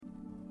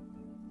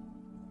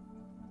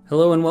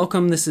Hello and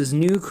welcome. This is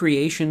New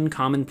Creation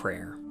Common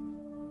Prayer.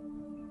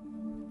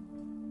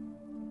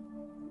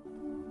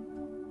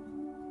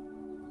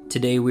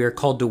 Today we are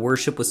called to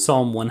worship with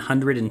Psalm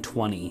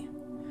 120.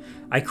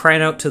 I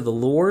cried out to the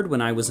Lord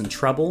when I was in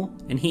trouble,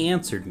 and he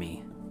answered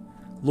me.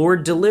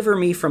 Lord, deliver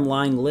me from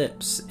lying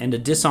lips and a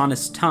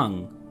dishonest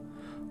tongue.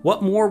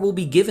 What more will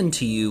be given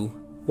to you?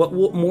 What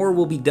more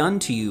will be done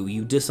to you,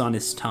 you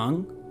dishonest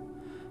tongue?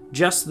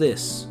 Just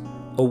this,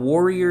 a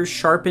warrior's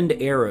sharpened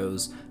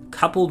arrows,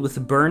 coupled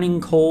with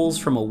burning coals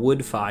from a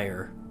wood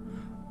fire.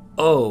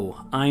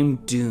 Oh, I'm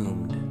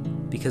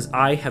doomed, because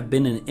I have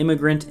been an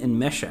immigrant in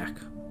Meshech,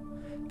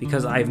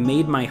 because I've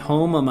made my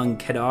home among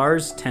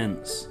Kedar's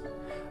tents.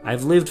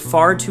 I've lived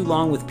far too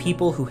long with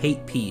people who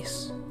hate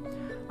peace.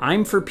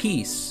 I'm for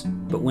peace,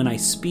 but when I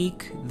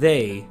speak,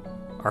 they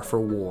are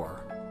for war.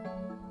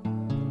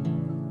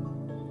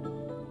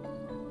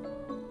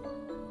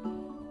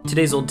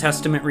 Today's Old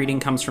Testament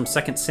reading comes from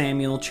 2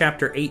 Samuel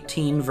chapter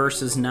 18,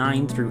 verses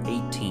 9 through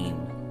 18.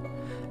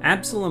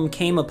 Absalom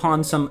came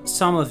upon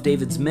some of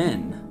David's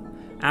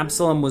men.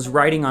 Absalom was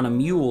riding on a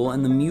mule,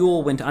 and the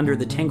mule went under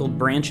the tangled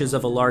branches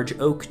of a large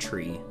oak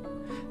tree.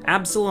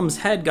 Absalom's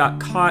head got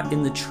caught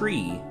in the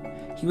tree.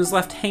 He was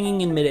left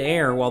hanging in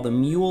midair while the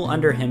mule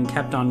under him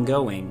kept on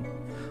going.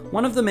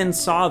 One of the men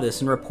saw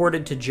this and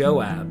reported to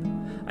Joab,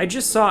 "I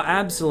just saw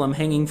Absalom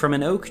hanging from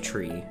an oak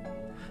tree."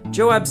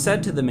 Joab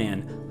said to the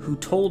man, who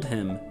told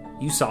him,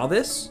 "You saw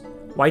this?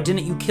 Why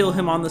didn't you kill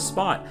him on the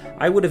spot?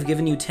 I would have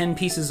given you 10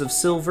 pieces of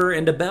silver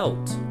and a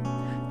belt."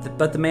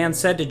 But the man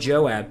said to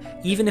Joab,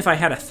 "Even if I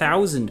had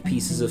 1,000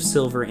 pieces of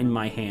silver in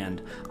my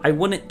hand, I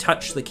wouldn't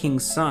touch the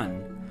king's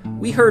son.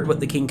 We heard what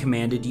the king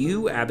commanded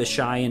you,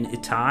 Abishai and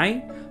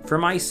Ittai. For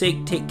my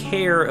sake, take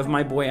care of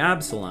my boy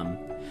Absalom.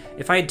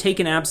 If I had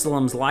taken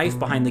Absalom's life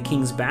behind the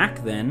king's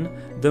back then,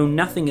 though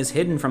nothing is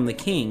hidden from the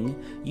king,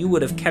 you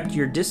would have kept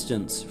your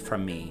distance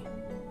from me."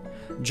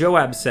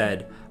 Joab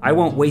said, "I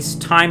won't waste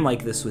time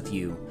like this with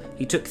you."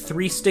 He took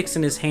 3 sticks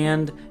in his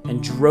hand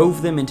and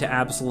drove them into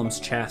Absalom's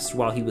chest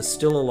while he was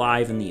still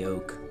alive in the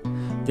oak.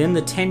 Then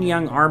the 10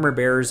 young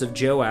armor-bearers of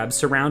Joab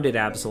surrounded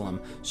Absalom,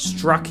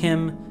 struck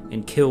him,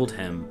 and killed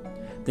him.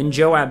 Then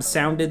Joab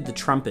sounded the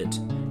trumpet,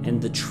 and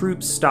the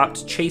troops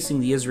stopped chasing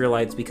the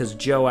Israelites because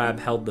Joab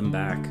held them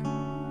back.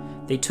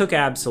 They took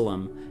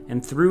Absalom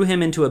and threw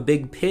him into a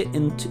big pit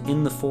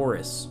in the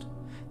forest.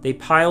 They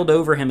piled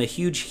over him a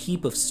huge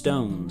heap of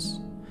stones.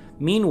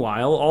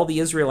 Meanwhile, all the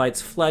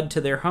Israelites fled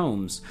to their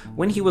homes.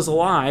 When he was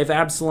alive,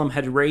 Absalom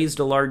had raised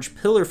a large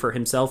pillar for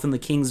himself in the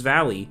king's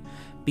valley,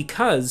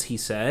 because, he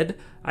said,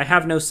 "I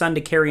have no son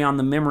to carry on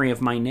the memory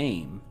of my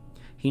name."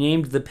 He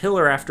named the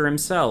pillar after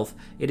himself.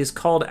 It is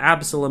called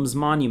Absalom's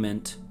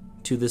monument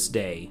to this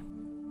day.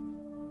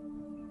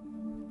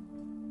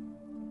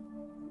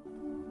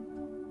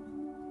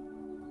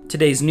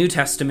 Today's New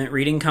Testament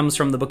reading comes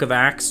from the book of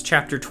Acts,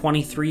 chapter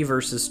 23,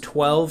 verses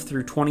 12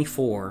 through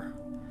 24.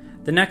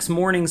 The next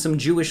morning, some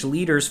Jewish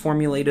leaders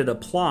formulated a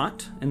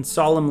plot and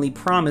solemnly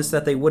promised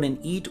that they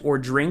wouldn't eat or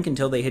drink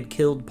until they had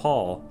killed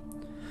Paul.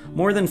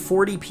 More than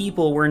 40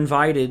 people were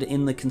invited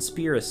in the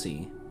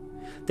conspiracy.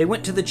 They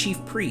went to the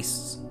chief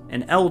priests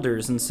and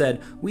elders and said,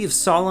 "We have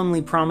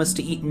solemnly promised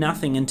to eat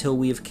nothing until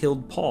we have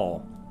killed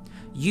Paul.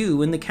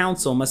 You and the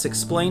council must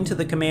explain to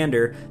the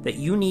commander that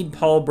you need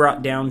Paul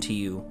brought down to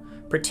you.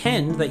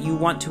 Pretend that you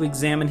want to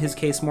examine his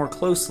case more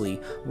closely.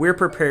 We're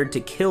prepared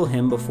to kill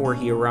him before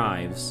he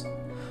arrives."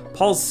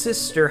 Paul's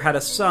sister had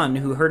a son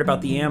who heard about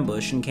the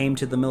ambush and came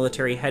to the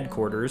military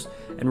headquarters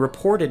and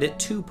reported it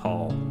to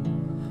Paul.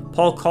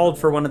 Paul called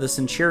for one of the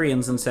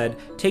centurions and said,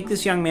 "Take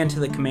this young man to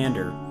the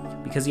commander,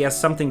 because he has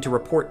something to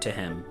report to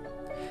him."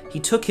 He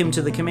took him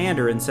to the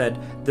commander and said,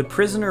 "The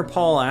prisoner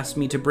Paul asked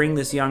me to bring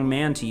this young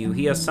man to you.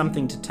 He has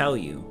something to tell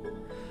you."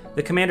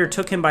 The commander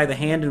took him by the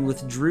hand and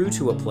withdrew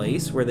to a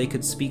place where they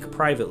could speak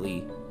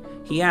privately.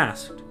 He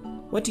asked,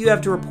 "What do you have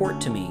to report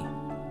to me?"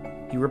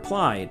 He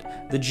replied,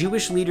 "The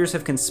Jewish leaders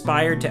have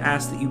conspired to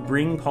ask that you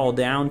bring Paul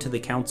down to the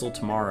council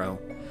tomorrow.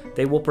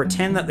 They will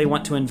pretend that they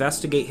want to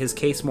investigate his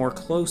case more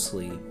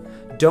closely.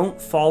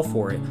 Don't fall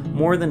for it.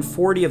 More than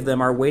 40 of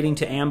them are waiting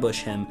to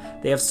ambush him.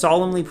 They have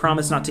solemnly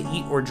promised not to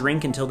eat or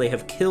drink until they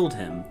have killed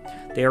him.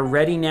 They are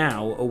ready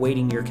now,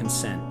 awaiting your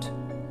consent."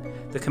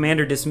 The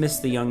commander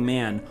dismissed the young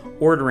man,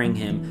 ordering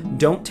him,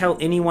 "Don't tell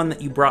anyone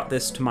that you brought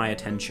this to my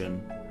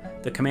attention."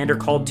 The commander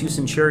called 2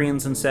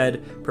 centurions and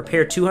said,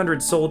 "Prepare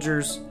 200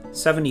 soldiers,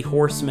 70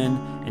 horsemen,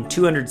 and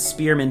 200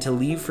 spearmen to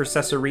leave for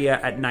Caesarea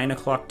at 9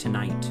 o'clock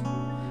tonight.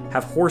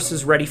 Have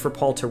horses ready for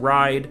Paul to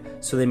ride,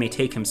 so they may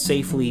take him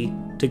safely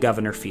to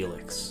Governor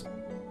Felix."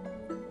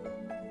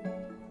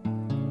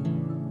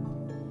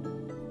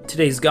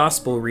 Today's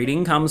gospel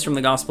reading comes from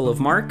the Gospel of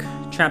Mark,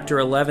 chapter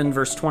 11,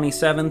 verse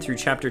 27 through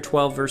chapter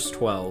 12, verse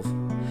 12.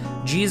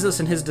 Jesus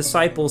and his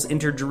disciples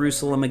entered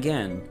Jerusalem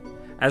again.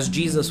 As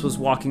Jesus was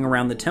walking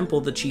around the temple,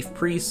 the chief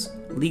priests,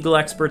 legal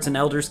experts, and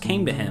elders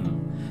came to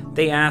him.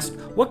 They asked,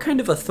 "What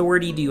kind of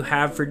authority do you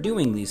have for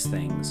doing these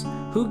things?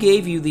 Who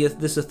gave you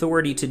this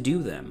authority to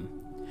do them?"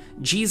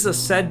 Jesus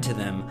said to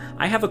them,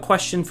 "I have a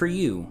question for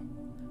you.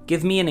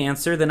 Give me an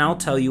answer, then I'll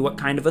tell you what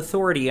kind of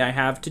authority I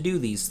have to do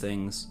these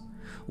things.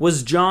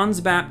 Was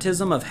John's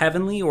baptism of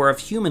heavenly or of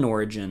human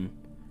origin?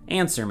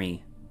 Answer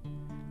me."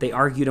 They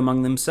argued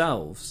among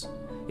themselves.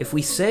 "If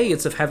we say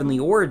it's of heavenly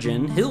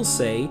origin, he'll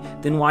say,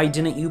 'Then why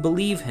didn't you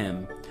believe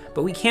him?'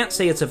 But we can't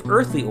say it's of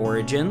earthly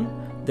origin."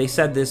 They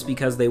said this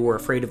because they were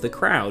afraid of the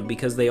crowd,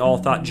 because they all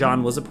thought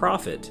John was a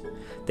prophet.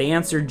 They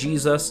answered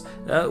Jesus,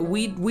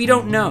 We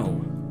don't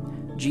know."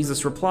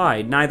 Jesus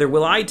replied, "Neither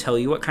will I tell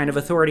you what kind of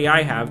authority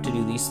I have to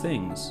do these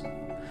things."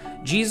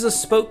 Jesus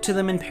spoke to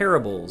them in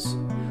parables.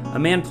 A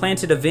man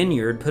planted a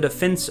vineyard, put a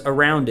fence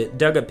around it,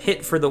 dug a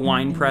pit for the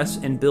winepress,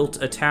 and built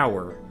a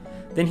tower.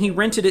 Then he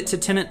rented it to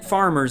tenant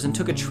farmers and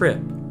took a trip.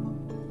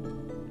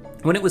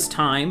 When it was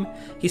time,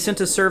 he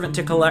sent a servant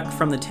to collect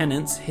from the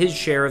tenants his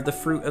share of the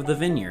fruit of the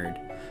vineyard.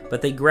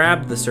 But they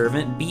grabbed the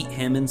servant, beat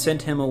him, and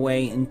sent him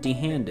away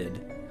empty-handed.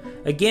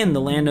 Again,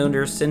 the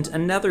landowner sent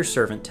another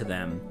servant to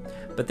them,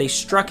 but they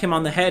struck him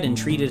on the head and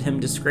treated him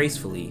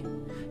disgracefully.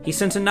 He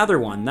sent another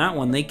one. That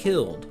one they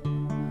killed.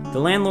 The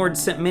landlord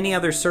sent many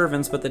other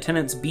servants, but the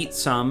tenants beat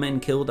some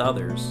and killed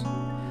others.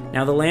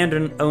 Now the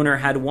landowner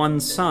had one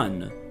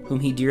son, whom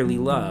he dearly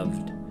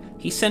loved.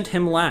 He sent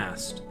him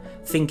last,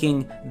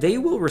 thinking, "They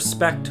will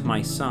respect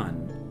my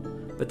son."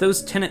 But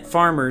those tenant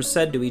farmers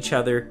said to each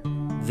other,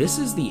 "This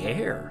is the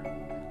heir.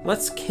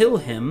 Let's kill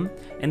him,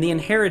 and the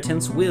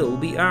inheritance will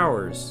be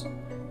ours."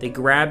 They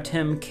grabbed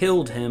him,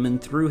 killed him, and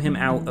threw him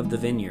out of the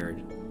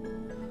vineyard.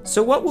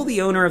 So what will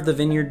the owner of the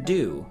vineyard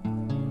do?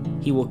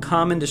 He will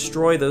come and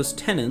destroy those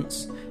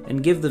tenants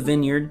and give the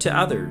vineyard to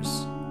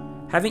others.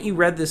 Haven't you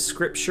read this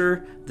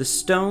scripture? "The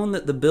stone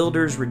that the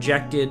builders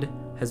rejected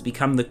has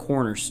become the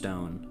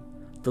cornerstone.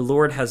 The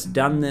Lord has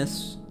done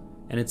this,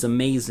 and it's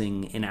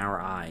amazing in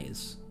our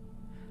eyes."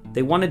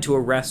 They wanted to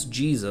arrest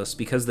Jesus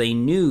because they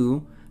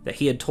knew that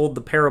he had told the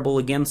parable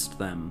against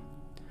them.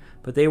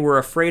 But they were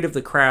afraid of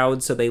the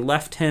crowd, so they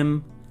left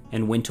him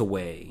and went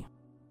away.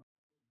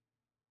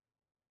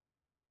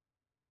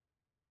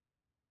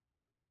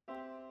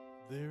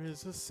 There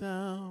is a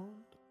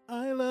sound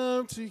I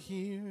love to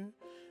hear.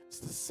 It's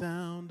the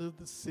sound of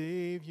the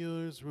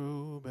Savior's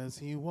robe as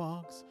he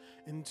walks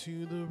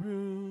into the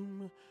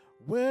room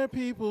where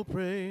people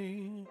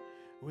pray,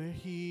 where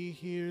he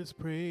hears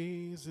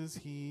praises,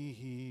 he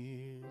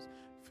hears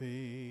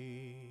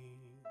faith.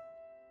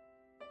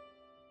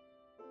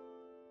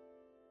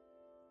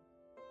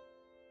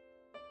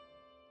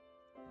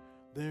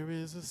 There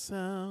is a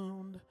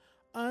sound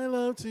I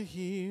love to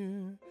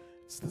hear.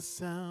 It's the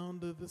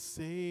sound of the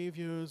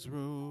Savior's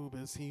robe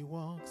as he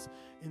walks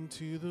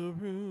into the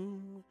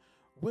room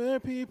where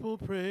people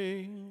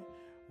pray,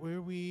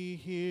 where we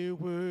hear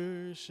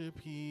worship,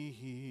 he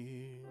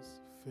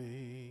hears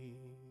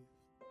faith.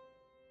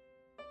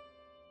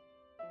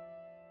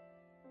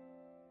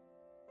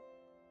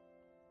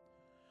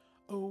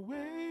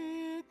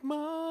 Awake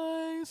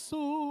my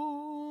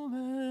soul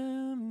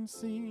and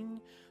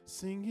sing,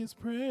 sing his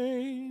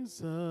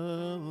praise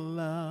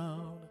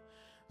aloud.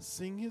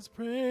 Sing his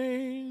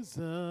praise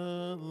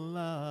aloud.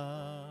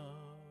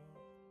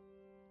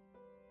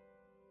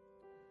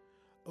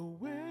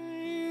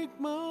 Awake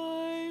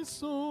my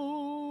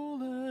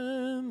soul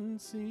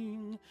and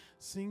sing,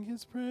 sing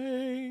his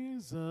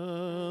praise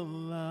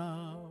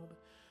aloud.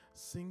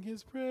 Sing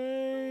his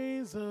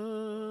praise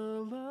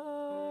aloud.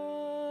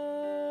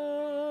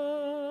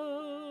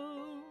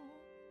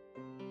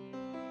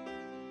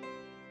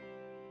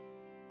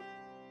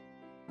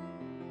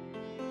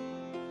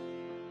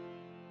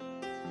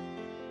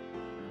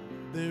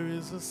 There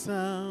is a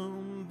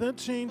sound that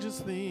changes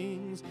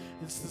things.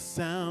 It's the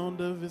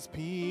sound of his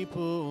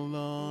people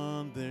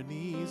on their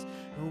knees.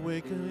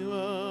 Wake you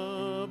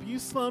up, you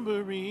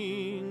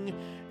slumbering.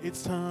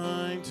 It's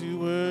time to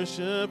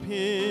worship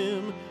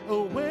him.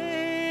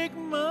 Awake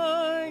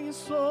my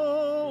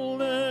soul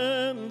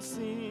and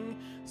sing.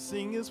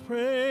 Sing his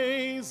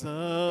praise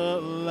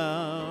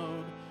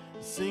aloud.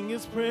 Sing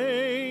his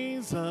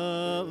praise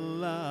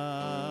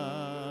aloud.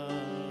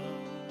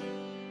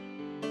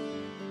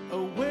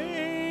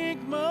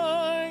 Awake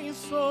my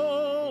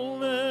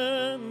soul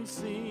and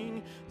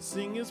sing,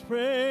 sing his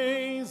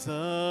praise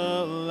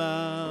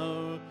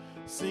aloud,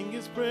 sing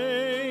his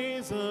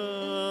praise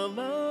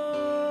aloud.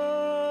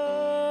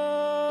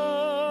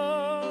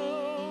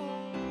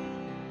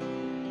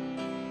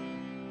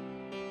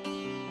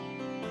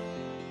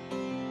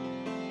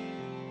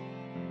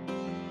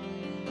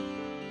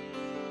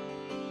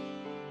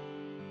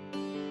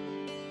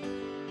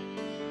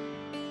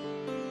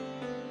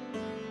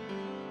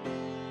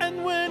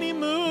 And when he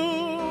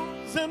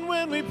moves and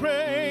when we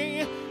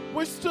pray,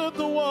 where stood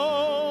the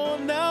wall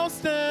now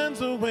stands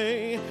a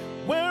way,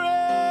 where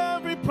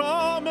every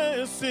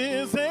promise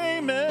is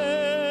amen.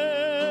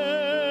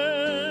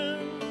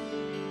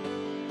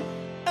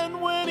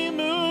 And when he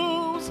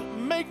moves,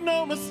 make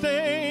no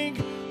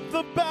mistake,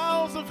 the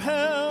bowels of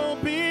hell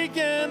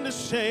begin to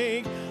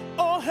shake.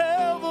 Oh,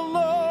 hail the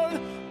Lord,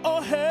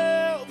 oh,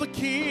 hail the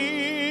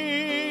King.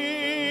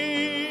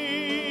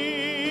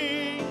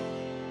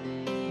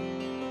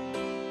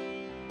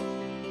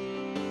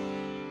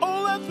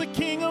 Oh, let the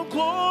King of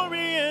Glory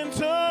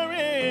enter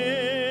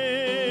in.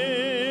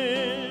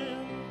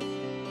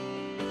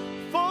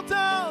 Fall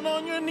down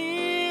on your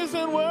knees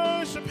and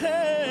worship Him.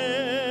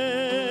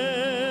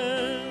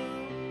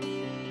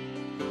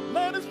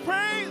 Let His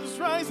praise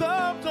rise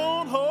up,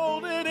 don't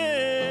hold it in.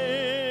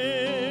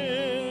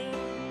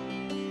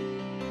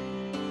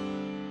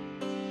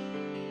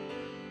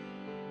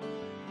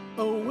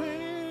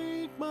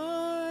 Awake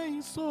my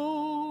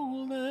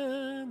soul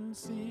and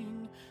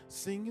sing,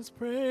 sing His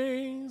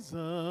praise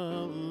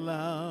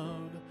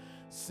aloud,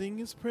 sing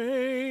His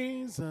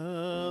praise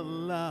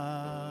aloud.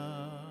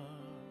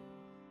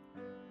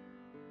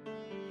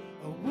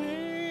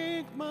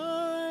 Awake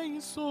my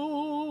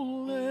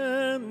soul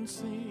and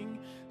sing,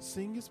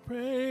 sing His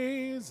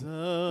praise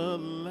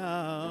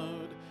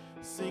aloud,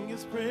 sing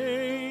His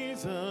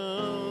praise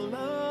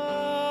aloud.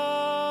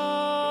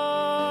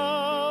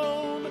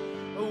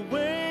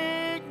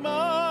 Awake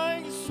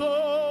my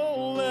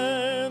soul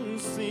and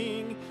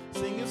sing,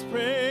 sing His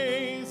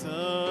praise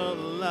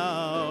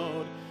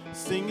aloud,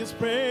 sing His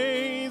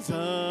praise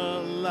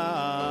aloud.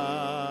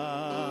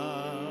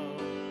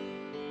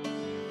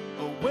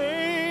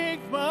 Awake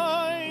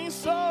my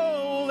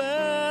soul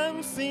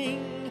and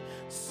sing,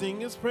 sing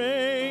His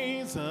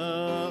praise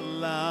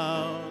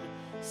aloud,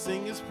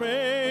 sing His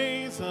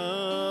praise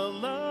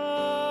aloud.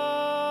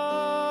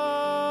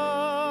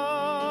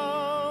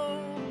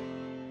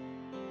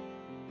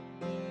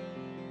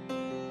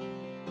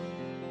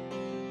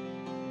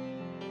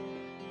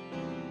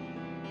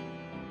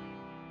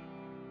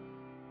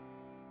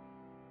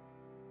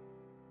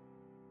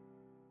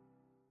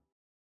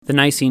 The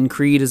Nicene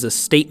Creed is a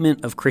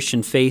statement of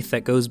Christian faith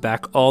that goes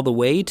back all the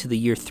way to the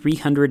year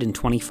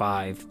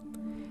 325.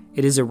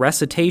 It is a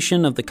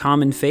recitation of the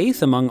common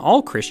faith among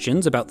all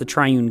Christians about the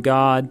triune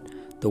God,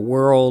 the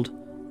world,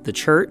 the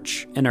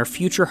church, and our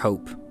future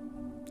hope.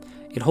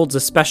 It holds a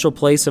special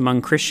place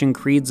among Christian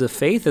creeds of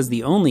faith as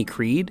the only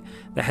creed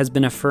that has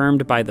been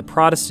affirmed by the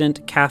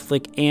Protestant,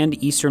 Catholic,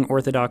 and Eastern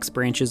Orthodox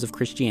branches of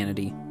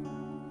Christianity.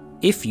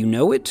 If you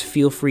know it,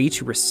 feel free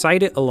to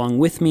recite it along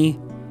with me.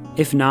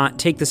 If not,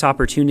 take this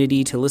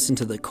opportunity to listen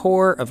to the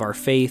core of our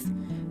faith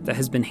that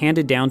has been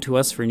handed down to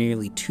us for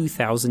nearly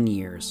 2,000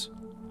 years.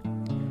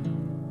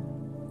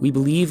 We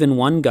believe in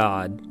one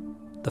God,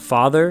 the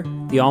Father,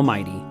 the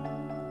Almighty,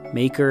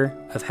 maker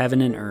of heaven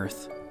and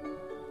earth,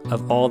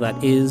 of all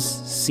that is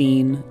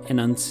seen and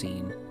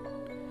unseen.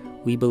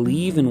 We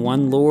believe in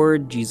one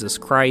Lord, Jesus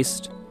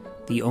Christ,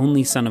 the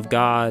only Son of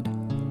God,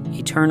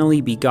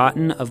 eternally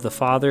begotten of the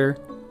Father,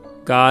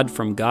 God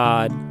from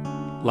God,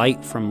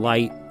 light from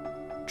light,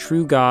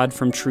 true God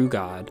from true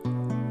God,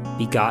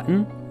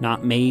 begotten,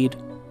 not made,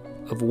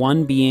 of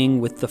one being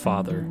with the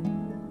Father.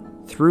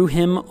 Through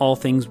Him all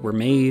things were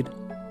made.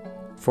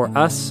 For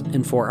us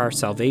and for our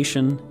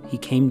salvation, He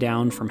came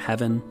down from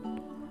heaven.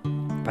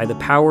 By the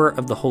power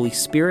of the Holy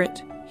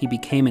Spirit, He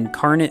became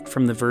incarnate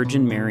from the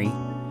Virgin Mary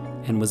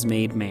and was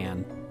made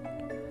man.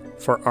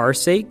 For our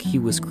sake, He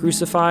was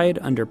crucified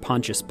under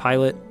Pontius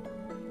Pilate.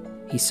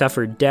 He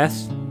suffered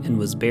death and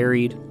was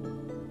buried.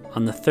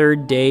 On the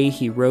third day,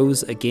 He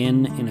rose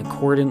again in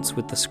accordance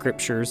with the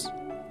Scriptures.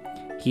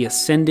 He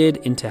ascended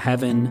into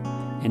heaven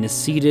and is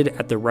seated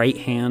at the right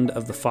hand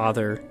of the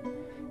Father.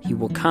 He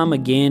will come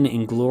again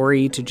in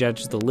glory to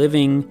judge the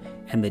living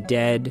and the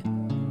dead,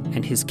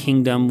 and His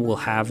kingdom will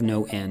have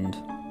no end.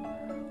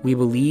 We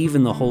believe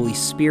in the Holy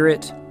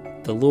Spirit,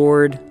 the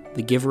Lord,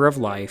 the giver of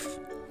life,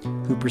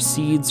 who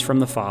proceeds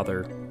from the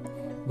Father.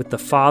 With the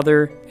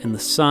Father and the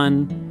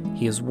Son,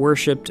 He is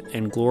worshipped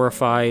and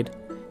glorified.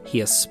 He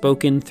has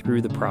spoken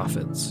through the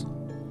prophets.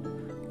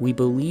 We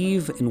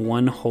believe in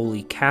one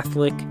holy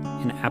Catholic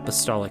and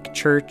Apostolic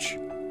Church.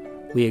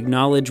 We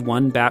acknowledge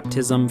one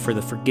baptism for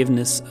the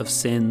forgiveness of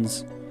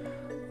sins.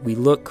 We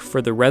look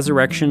for the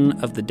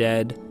resurrection of the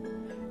dead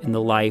and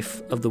the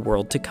life of the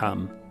world to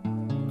come.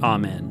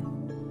 Amen.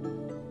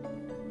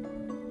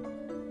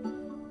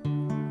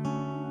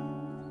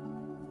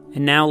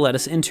 And now let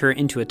us enter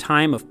into a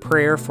time of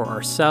prayer for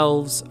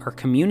ourselves, our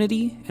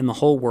community, and the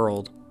whole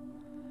world.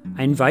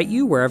 I invite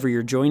you, wherever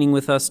you're joining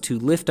with us, to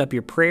lift up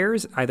your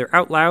prayers, either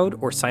out loud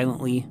or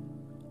silently,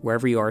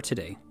 wherever you are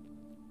today.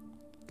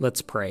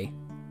 Let's pray.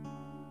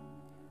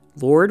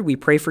 Lord, we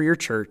pray for your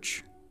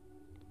church,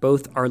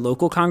 both our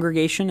local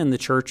congregation and the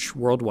church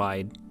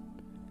worldwide.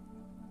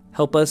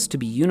 Help us to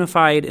be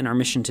unified in our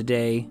mission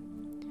today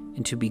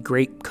and to be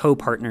great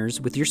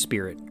co-partners with your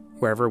Spirit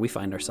wherever we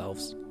find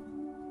ourselves.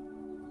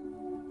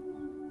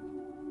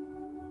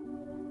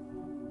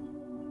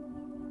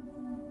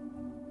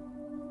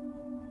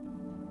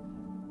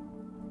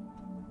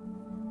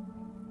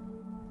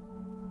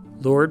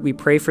 Lord, we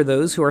pray for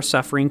those who are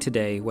suffering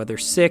today, whether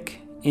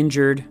sick,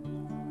 injured,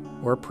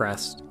 or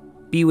oppressed.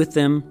 Be with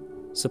them,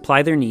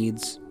 supply their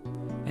needs,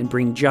 and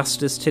bring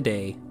justice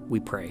today, we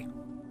pray.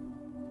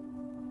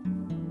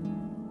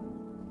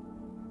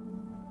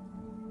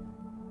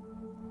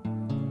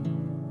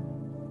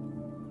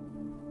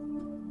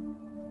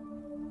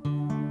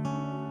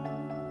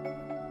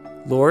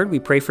 Lord, we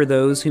pray for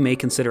those who may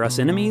consider us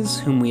enemies,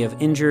 whom we have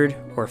injured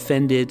or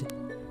offended.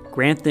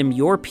 Grant them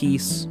your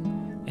peace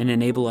and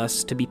enable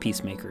us to be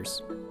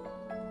peacemakers.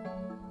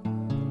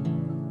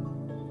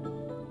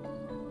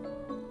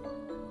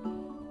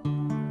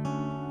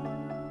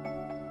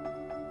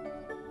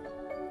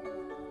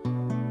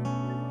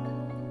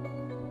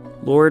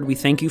 Lord, we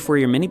thank you for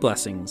your many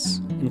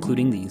blessings,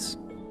 including these.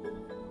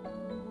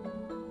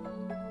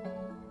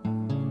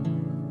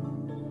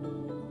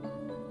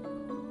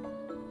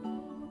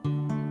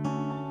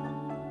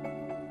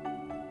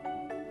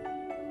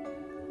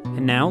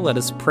 And now let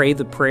us pray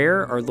the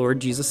prayer our Lord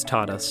Jesus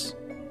taught us.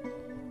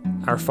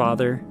 Our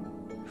Father,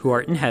 who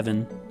art in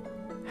heaven,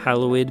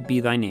 hallowed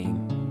be thy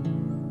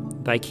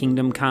name. Thy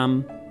kingdom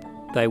come,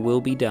 thy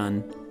will be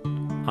done,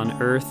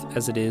 on earth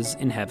as it is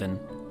in heaven.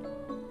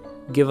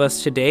 Give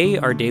us today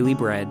our daily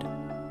bread,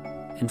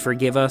 and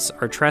forgive us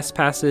our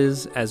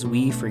trespasses as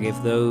we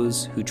forgive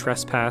those who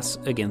trespass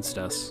against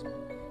us.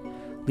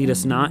 Lead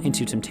us not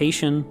into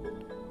temptation,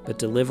 but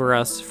deliver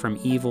us from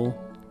evil.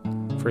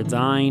 For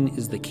thine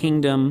is the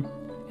kingdom,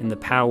 and the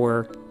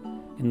power,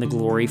 and the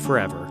glory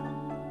forever.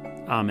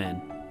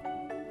 Amen.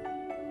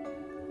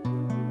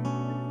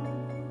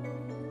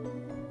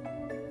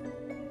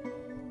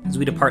 As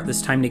we depart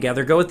this time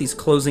together, go with these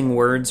closing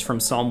words from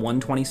Psalm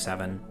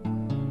 127.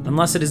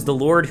 Unless it is the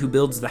Lord who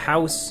builds the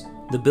house,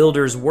 the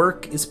builder's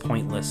work is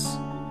pointless.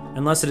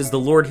 Unless it is the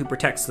Lord who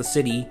protects the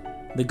city,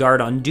 the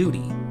guard on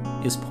duty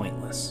is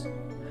pointless.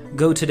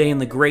 Go today in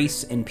the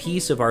grace and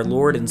peace of our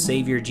Lord and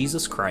Savior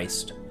Jesus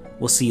Christ.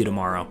 We'll see you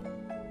tomorrow.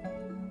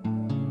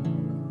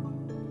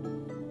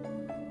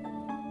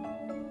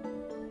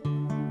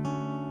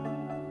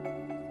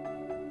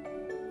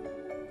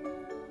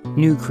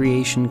 New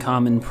Creation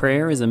Common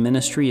Prayer is a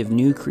ministry of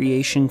New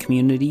Creation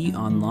Community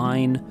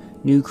Online,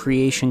 New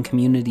Creation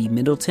Community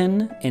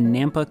Middleton, and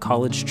Nampa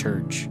College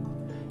Church.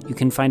 You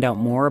can find out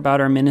more about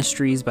our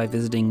ministries by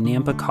visiting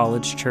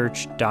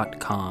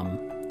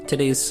nampacollegechurch.com.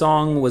 Today's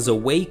song was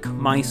Awake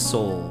My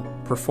Soul,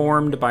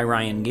 performed by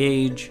Ryan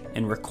Gage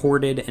and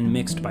recorded and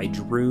mixed by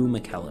Drew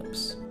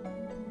McKellips.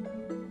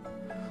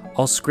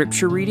 All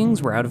scripture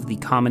readings were out of the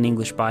Common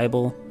English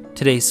Bible.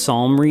 Today's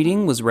psalm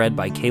reading was read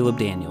by Caleb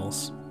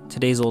Daniels.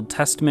 Today's Old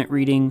Testament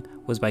reading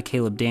was by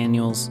Caleb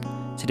Daniels.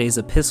 Today's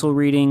epistle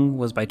reading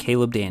was by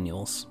Caleb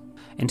Daniels.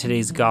 And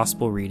today's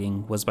gospel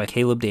reading was by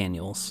Caleb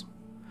Daniels.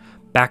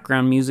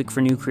 Background music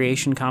for New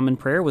Creation Common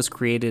Prayer was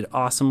created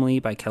awesomely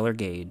by Keller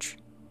Gage.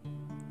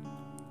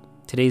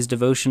 Today's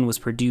devotion was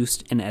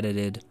produced and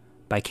edited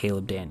by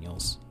Caleb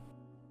Daniels.